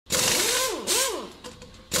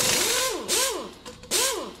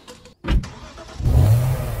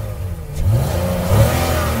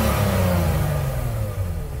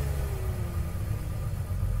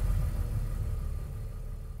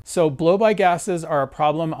So blow-by gases are a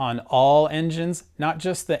problem on all engines, not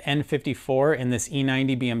just the N54 in this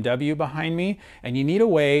E90 BMW behind me, and you need a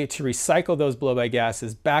way to recycle those blow-by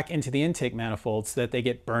gases back into the intake manifold so that they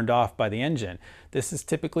get burned off by the engine. This is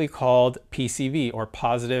typically called PCV, or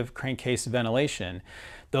positive crankcase ventilation.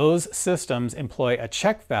 Those systems employ a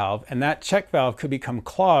check valve, and that check valve could become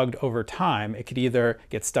clogged over time. It could either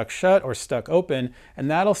get stuck shut or stuck open, and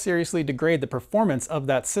that'll seriously degrade the performance of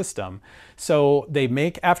that system. So they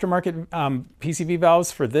make aftermarket PCV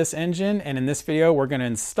valves for this engine, and in this video we're going to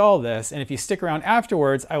install this. And if you stick around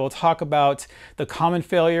afterwards, I will talk about the common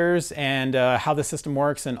failures and how the system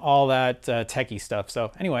works and all that techie stuff.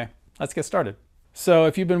 So anyway, let's get started. So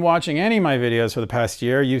if you've been watching any of my videos for the past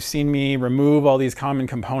year, you've seen me remove all these common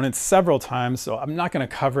components several times, so I'm not going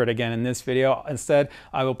to cover it again in this video. Instead,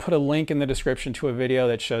 I will put a link in the description to a video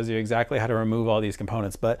that shows you exactly how to remove all these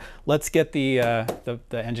components. But let's get the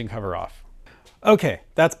engine cover off. Okay,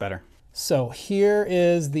 that's better. So here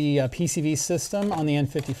is the PCV system on the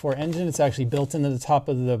N54 engine. It's actually built into the top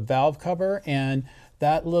of the valve cover, and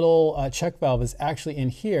that little check valve is actually in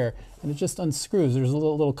here, and it just unscrews. There's a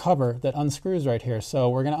little cover that unscrews right here. So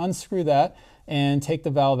we're going to unscrew that and take the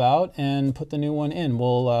valve out and put the new one in.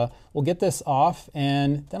 We'll get this off,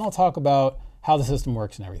 and then I'll talk about how the system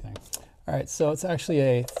works and everything. All right, so it's actually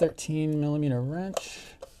a 13mm wrench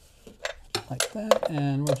like that,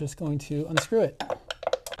 and we're just going to unscrew it.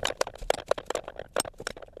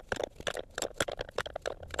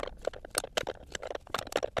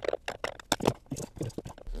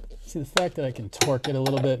 See, the fact that I can torque it a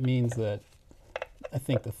little bit means that I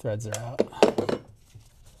think the threads are out.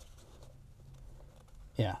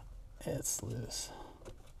 Yeah, it's loose.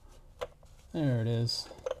 There it is.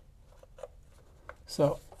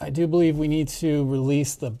 So I do believe we need to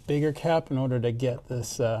release the bigger cap in order to get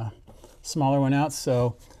this smaller one out.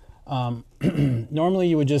 So normally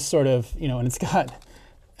you would just sort of, and it's got,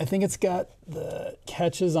 I think it's got the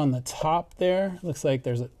catches on the top there. It looks like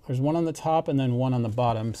there's one on the top and then one on the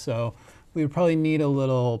bottom. So we would probably need a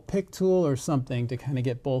little pick tool or something to kind of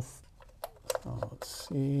get both. So let's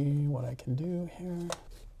see what I can do here.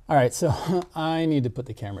 All right, so I need to put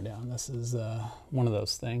the camera down. This is one of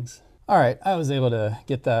those things. All right, I was able to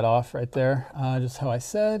get that off right there, just how I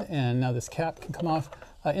said, and now this cap can come off.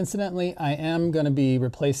 Incidentally, I am going to be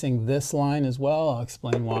replacing this line as well. I'll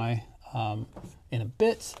explain why in a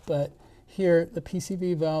bit, but here the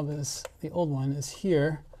PCV valve is, the old one is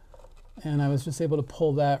here, and I was just able to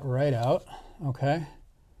pull that right out. Okay,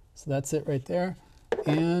 so that's it right there.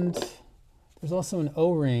 And there's also an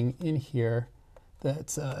O-ring in here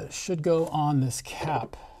that should go on this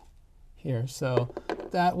cap here, so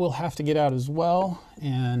that will have to get out as well.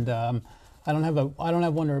 And I don't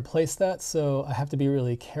have one to replace that, so I have to be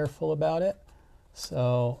really careful about it.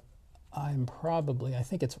 So I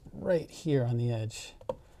think it's right here on the edge,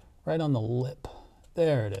 right on the lip.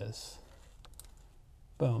 There it is.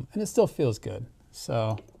 Boom. And it still feels good.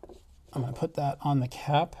 So I'm going to put that on the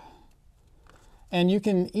cap. And you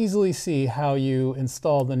can easily see how you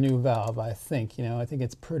install the new valve, I think. I think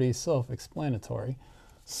it's pretty self-explanatory.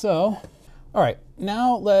 So, all right,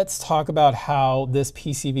 now let's talk about how this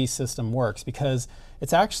PCV system works, because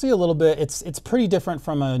it's actually a little bit, it's pretty different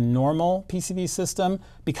from a normal PCV system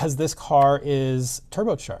because this car is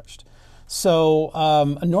turbocharged. So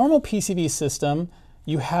a normal PCV system,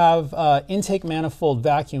 you have intake manifold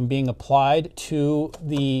vacuum being applied to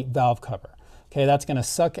the valve cover. Okay, that's going to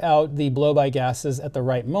suck out the blow-by gases at the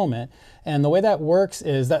right moment. And the way that works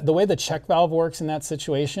is that the way the check valve works in that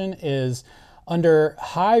situation is under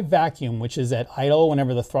high vacuum, which is at idle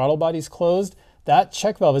whenever the throttle body's closed, that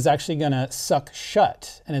check valve is actually going to suck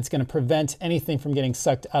shut, and it's going to prevent anything from getting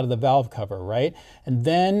sucked out of the valve cover, right? And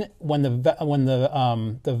then when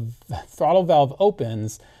the throttle valve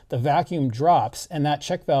opens, the vacuum drops, and that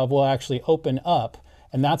check valve will actually open up,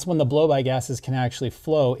 and that's when the blow-by gases can actually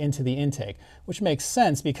flow into the intake, which makes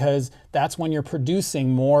sense because that's when you're producing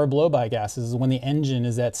more blow-by gases, when the engine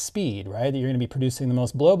is at speed, right? That you're going to be producing the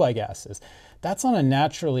most blow-by gases. That's on a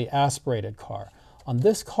naturally aspirated car. On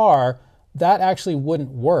this car, that actually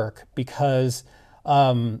wouldn't work because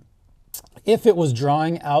if it was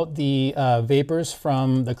drawing out the vapors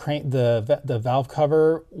from the valve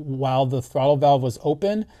cover while the throttle valve was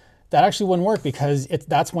open, that actually wouldn't work because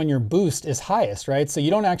that's when your boost is highest, right? So you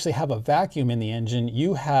don't actually have a vacuum in the engine,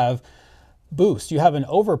 you have boost, you have an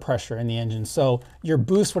overpressure in the engine. So your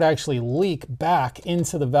boost would actually leak back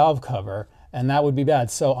into the valve cover, and that would be bad.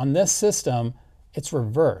 So on this system, it's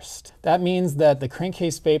reversed. That means that the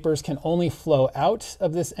crankcase vapors can only flow out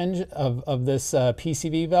of this engine of this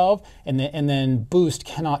PCV valve, and then boost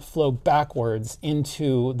cannot flow backwards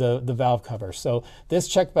into the valve cover. So this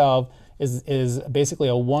check valve is basically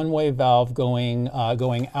a one-way valve going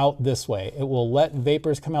out this way. It will let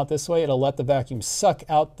vapors come out this way. It'll let the vacuum suck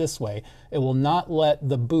out this way. It will not let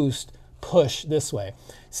the boost push this way.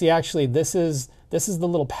 See, actually, this is the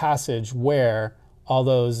little passage where all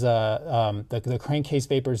those the crankcase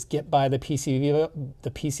vapors get by the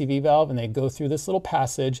PCV valve, and they go through this little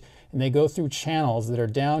passage, and they go through channels that are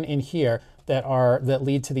down in here that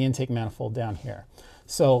lead to the intake manifold down here.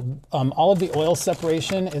 So all of the oil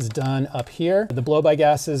separation is done up here. The blow-by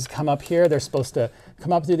gases come up here. They're supposed to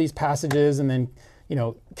come up through these passages and then, you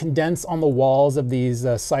know, condense on the walls of these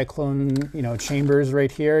cyclone, you know, chambers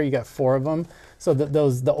right here. You got 4 of them. So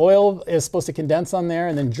the oil is supposed to condense on there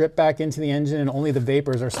and then drip back into the engine, and only the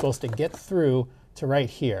vapors are supposed to get through to right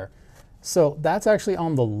here. So that's actually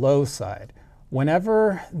on the low side.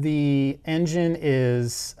 Whenever the engine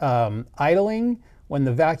is idling, when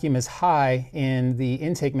the vacuum is high in the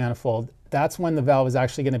intake manifold, that's when the valve is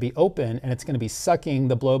actually going to be open, and it's going to be sucking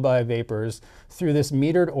the blow-by vapors through this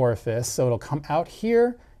metered orifice. So it'll come out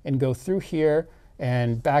here and go through here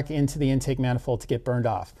and back into the intake manifold to get burned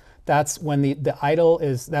off. That's when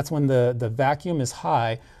that's when the vacuum is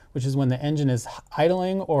high, which is when the engine is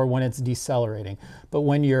idling or when it's decelerating. But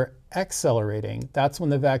when you're accelerating, that's when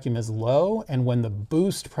the vacuum is low, and when the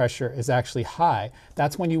boost pressure is actually high.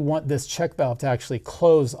 That's when you want this check valve to actually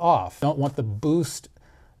close off. You don't want the boost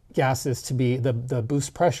gases to be, the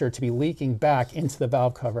boost pressure to be leaking back into the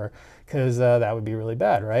valve cover, because that would be really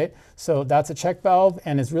bad, right? So that's a check valve,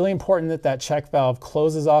 and it's really important that that check valve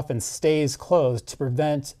closes off and stays closed to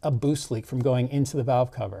prevent a boost leak from going into the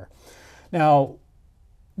valve cover. Now,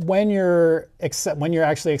 when you're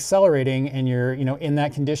actually accelerating and you're, you know, in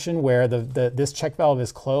that condition where this check valve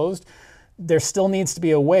is closed, there still needs to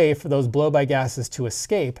be a way for those blow-by gases to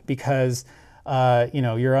escape, because you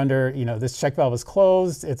know, you're under, you know, this check valve is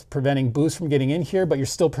closed, it's preventing boost from getting in here, but you're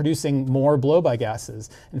still producing more blow-by gases.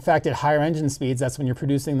 In fact, at higher engine speeds, that's when you're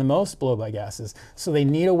producing the most blow-by gases. So they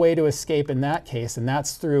need a way to escape in that case, and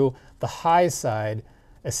that's through the high side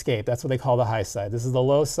escape. That's what they call the high side. This is the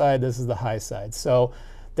low side, this is the high side. So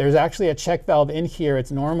there's actually a check valve in here.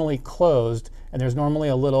 It's normally closed, and there's normally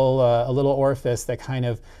a little orifice that kind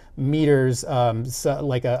of meters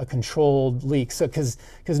like a controlled leak. So because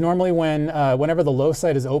normally whenever the low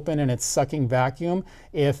side is open and it's sucking vacuum,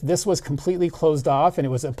 if this was completely closed off and it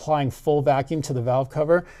was applying full vacuum to the valve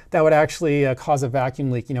cover, that would actually cause a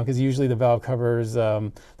vacuum leak, you know, because usually the valve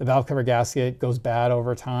cover gasket goes bad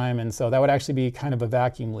over time, and so that would actually be kind of a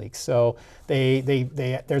vacuum leak. So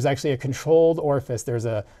there's actually a controlled orifice. There's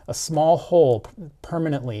a small hole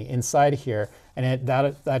permanently inside here, and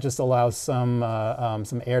that just allows some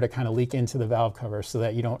air to kind of leak into the valve cover so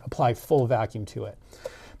that you don't apply full vacuum to it.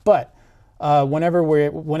 But whenever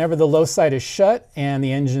the low side is shut and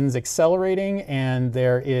the engine's accelerating and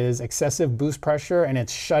there is excessive boost pressure and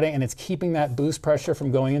it's shutting and it's keeping that boost pressure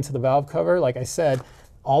from going into the valve cover, like I said,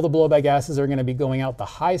 all the blow-by gases are going to be going out the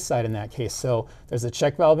high side in that case. So there's a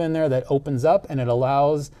check valve in there that opens up, and it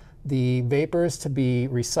allows the vapors to be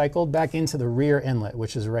recycled back into the rear inlet,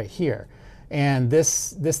 which is right here. And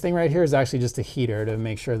this thing right here is actually just a heater to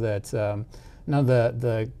make sure that none of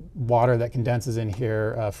the water that condenses in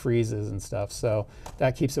here freezes and stuff. So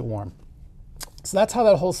that keeps it warm. So that's how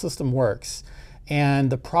that whole system works.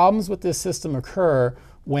 And the problems with this system occur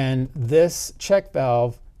when this check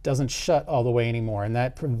valve doesn't shut all the way anymore, and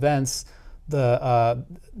that prevents that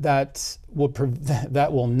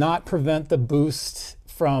will not prevent the boost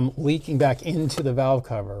from leaking back into the valve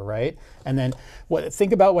cover, right? And then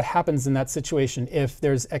think about what happens in that situation. If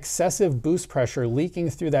there's excessive boost pressure leaking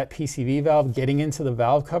through that PCV valve getting into the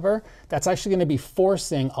valve cover, that's actually going to be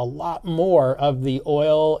forcing a lot more of the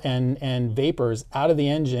oil and vapors out of the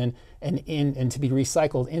engine and to be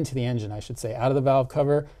recycled into the engine, I should say, out of the valve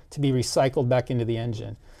cover to be recycled back into the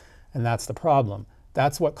engine. And that's the problem.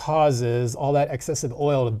 That's what causes all that excessive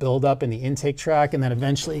oil to build up in the intake tract and then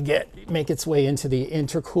eventually make its way into the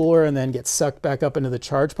intercooler and then get sucked back up into the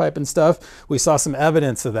charge pipe and stuff. We saw some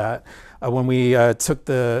evidence of that when we took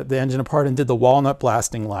the engine apart and did the walnut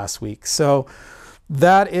blasting last week. So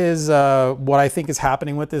that is what I think is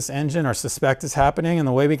happening with this engine, or suspect is happening. And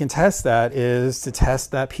the way we can test that is to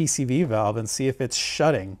test that PCV valve and see if it's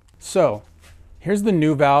shutting. So here's the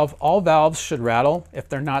new valve. All valves should rattle if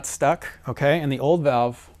they're not stuck, okay? And the old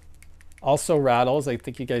valve also rattles. I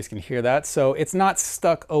think you guys can hear that. So it's not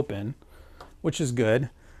stuck open, which is good.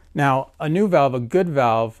 Now, a new valve, a good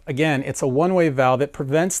valve, again, it's a one-way valve. It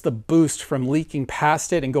prevents the boost from leaking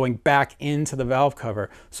past it and going back into the valve cover.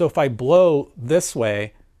 So if I blow this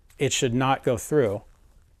way, it should not go through,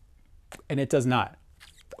 and it does not.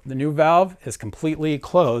 The new valve is completely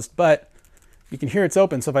closed, but you can hear it's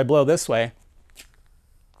open. So if I blow this way,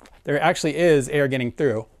 there actually is air getting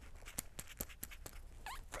through.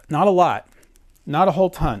 Not a lot, not a whole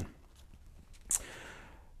ton.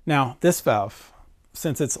 Now, this valve,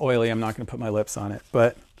 since it's oily, I'm not going to put my lips on it,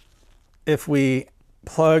 but if we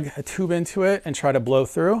plug a tube into it and try to blow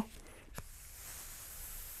through,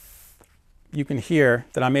 you can hear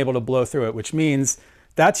that I'm able to blow through it, which means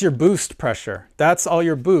that's your boost pressure. That's all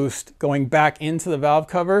your boost going back into the valve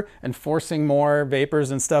cover and forcing more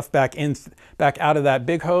vapors and stuff back out of that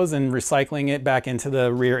big hose and recycling it back into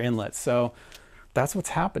the rear inlet. So that's what's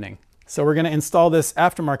happening. So we're going to install this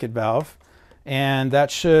aftermarket valve, and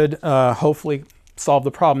that should hopefully solve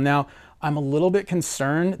the problem. Now, I'm a little bit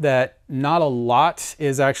concerned that not a lot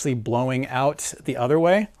is actually blowing out the other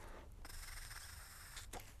way,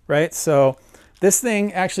 right? So this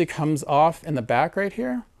thing actually comes off in the back right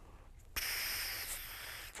here.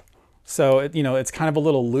 So, it's kind of a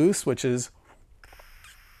little loose, which is,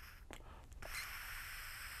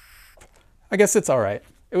 I guess it's all right.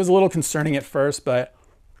 It was a little concerning at first, but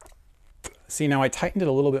see, now I tightened it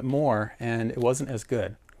a little bit more and it wasn't as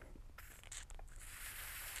good.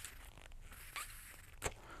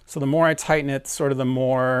 So the more I tighten it, sort of the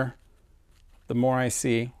more I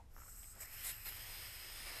see.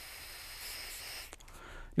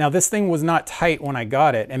 Now this thing was not tight when I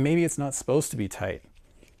got it, and maybe it's not supposed to be tight.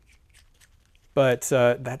 But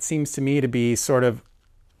that seems to me to be sort of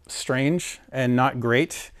strange and not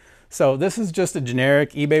great. So this is just a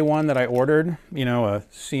generic eBay one that I ordered, a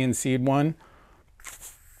CNC'd one.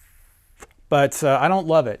 But I don't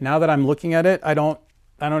love it. Now that I'm looking at it, I don't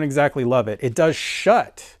exactly love it. It does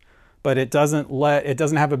shut, but it doesn't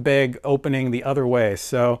have a big opening the other way.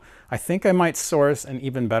 So I think I might source an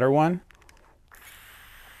even better one.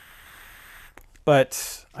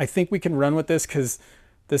 But I think we can run with this because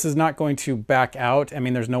this is not going to back out. I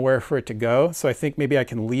mean, there's nowhere for it to go. So I think maybe I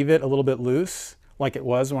can leave it a little bit loose like it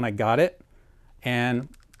was when I got it. And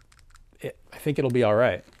I think it'll be all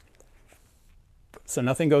right. So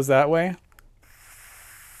nothing goes that way,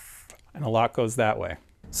 and a lot goes that way.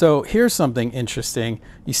 So here's something interesting.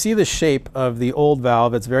 You see the shape of the old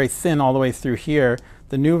valve. It's very thin all the way through here.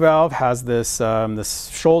 The new valve has this, this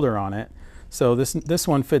shoulder on it. So this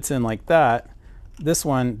one fits in like that. This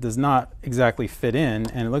one does not exactly fit in,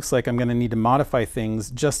 and it looks like I'm going to need to modify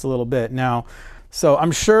things just a little bit. Now, so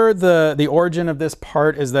I'm sure the origin of this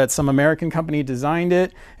part is that some American company designed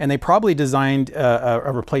it, and they probably designed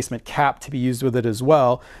a replacement cap to be used with it as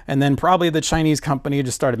well. And then probably the Chinese company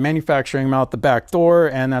just started manufacturing them out the back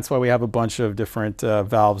door, and that's why we have a bunch of different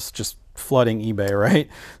valves just flooding eBay, right?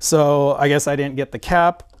 So I guess I didn't get the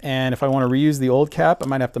cap, and if I want to reuse the old cap, I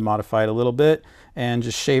might have to modify it a little bit and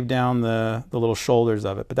just shave down the little shoulders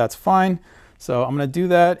of it, but that's fine. So I'm going to do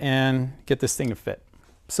that and get this thing to fit.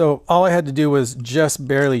 So all I had to do was just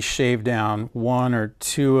barely shave down one or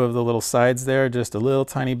two of the little sides there, just a little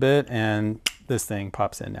tiny bit, and this thing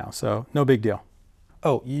pops in now. So no big deal.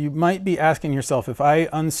 Oh, you might be asking yourself, if I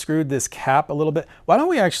unscrewed this cap a little bit, why don't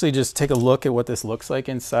we actually just take a look at what this looks like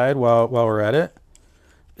inside while we're at it?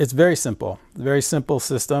 It's very simple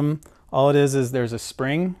system. All it is there's a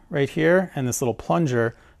spring right here and this little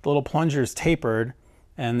plunger. The little plunger is tapered,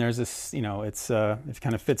 and there's this, it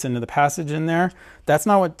kind of fits into the passage in there. That's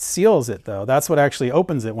not what seals it though. That's what actually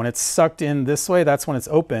opens it. When it's sucked in this way, that's when it's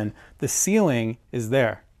open. The sealing is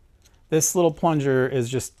there. This little plunger is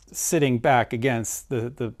just sitting back against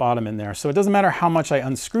the bottom in there. So it doesn't matter how much I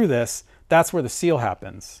unscrew this, that's where the seal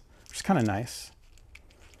happens, which is kind of nice.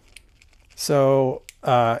 So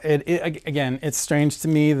again, it's strange to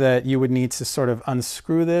me that you would need to sort of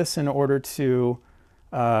unscrew this in order to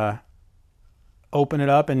open it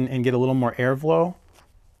up and get a little more airflow.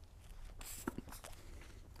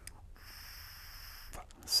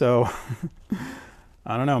 So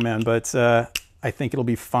I don't know, man, but I think it'll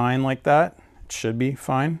be fine like that. It should be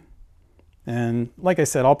fine. And like I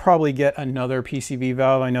said, I'll probably get another PCV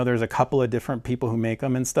valve. I know there's a couple of different people who make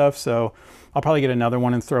them and stuff, so I'll probably get another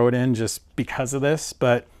one and throw it in just because of this.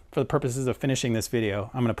 But for the purposes of finishing this video,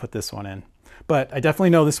 I'm going to put this one in. But I definitely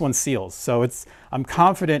know this one seals, so I'm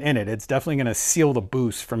confident in it. It's definitely going to seal the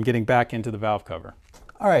boost from getting back into the valve cover.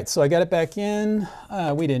 All right, so I got it back in.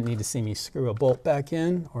 We didn't need to see me screw a bolt back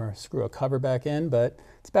in or screw a cover back in, but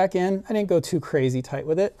it's back in. I didn't go too crazy tight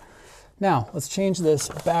with it. Now, let's change this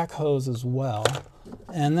back hose as well.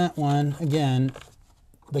 And that one, again,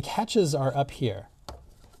 the catches are up here.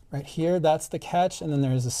 right here, that's the catch, and then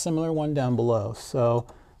there's a similar one down below. So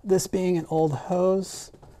this being an old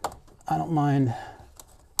hose, I don't mind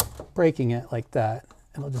breaking it like that.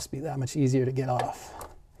 It'll just be that much easier to get off.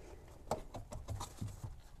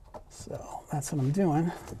 So that's what I'm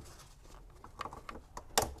doing.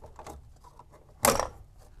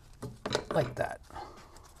 Like that.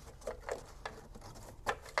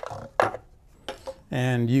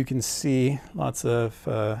 And you can see lots of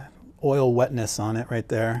oil wetness on it right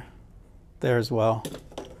there. There as well.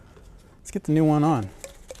 Let's get the new one on.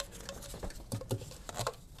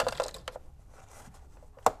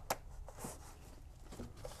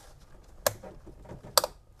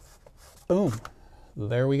 Boom.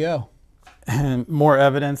 There we go. And more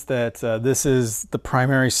evidence that this is the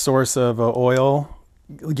primary source of oil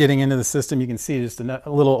getting into the system. You can see just a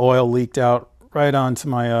little oil leaked out right onto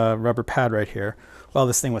my rubber pad right here while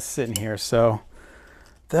this thing was sitting here. So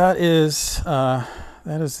that is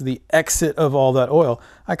the exit of all that oil.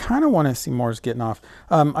 I kind of want to see more is getting off.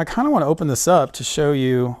 I kind of want to open this up to show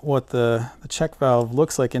you what the check valve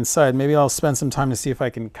looks like inside. Maybe I'll spend some time to see if I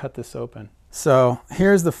can cut this open. So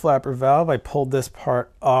here's the flapper valve. I pulled this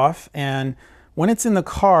part off, and when it's in the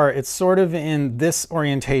car, it's sort of in this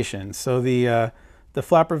orientation. So the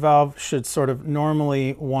flapper valve should sort of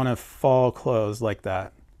normally want to fall closed like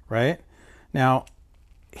that, right? Now,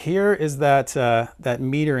 here is that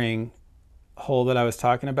metering hole that I was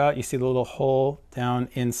talking about. You see the little hole down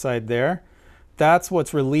inside there? That's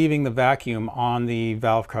what's relieving the vacuum on the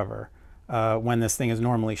valve cover when this thing is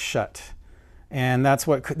normally shut. And that's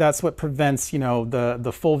what prevents, you know,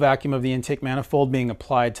 the full vacuum of the intake manifold being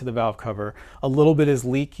applied to the valve cover. A little bit is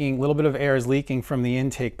leaking, a little bit of air is leaking from the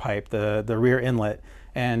intake pipe, the rear inlet,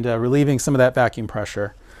 and relieving some of that vacuum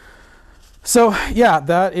pressure. So yeah,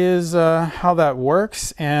 that is how that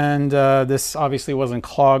works. And this obviously wasn't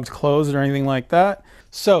clogged closed or anything like that.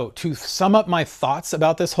 So to sum up my thoughts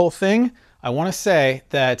about this whole thing, I want to say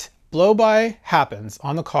that blow-by happens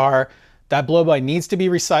on the car. That blow-by needs to be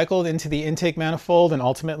recycled into the intake manifold and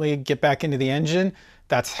ultimately get back into the engine.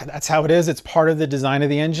 That's how it is. It's part of the design of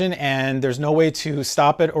the engine, and there's no way to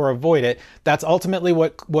stop it or avoid it. That's ultimately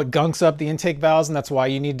what gunks up the intake valves, and that's why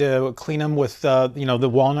you need to clean them with you know, the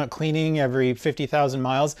walnut cleaning every 50,000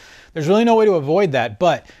 miles. There's really no way to avoid that,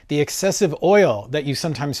 but the excessive oil that you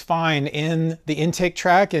sometimes find in the intake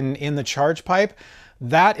tract and in the charge pipe,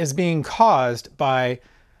 that is being caused by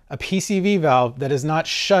a PCV valve that is not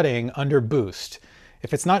shutting under boost.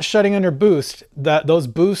 If it's not shutting under boost, those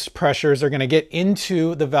boost pressures are going to get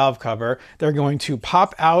into the valve cover. They're going to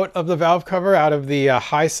pop out of the valve cover, out of the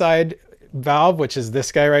high side valve, which is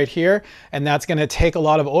this guy right here, and that's going to take a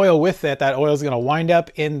lot of oil with it. That oil is going to wind up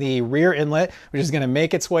in the rear inlet, which is going to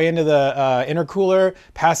make its way into the intercooler,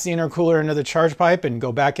 past the intercooler into the charge pipe, and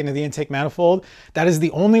go back into the intake manifold. That is the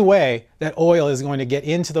only way that oil is going to get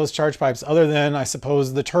into those charge pipes, other than, I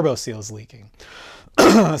suppose, the turbo seal is leaking.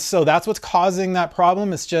 So that's what's causing that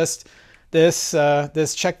problem. It's just this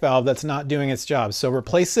check valve that's not doing its job. So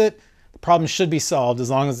replace it. The problem should be solved as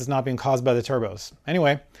long as it's not being caused by the turbos.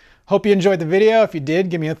 Anyway, hope you enjoyed the video. If you did,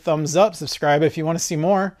 give me a thumbs up. Subscribe if you want to see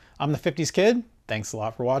more. I'm the 50s Kid. Thanks a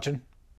lot for watching.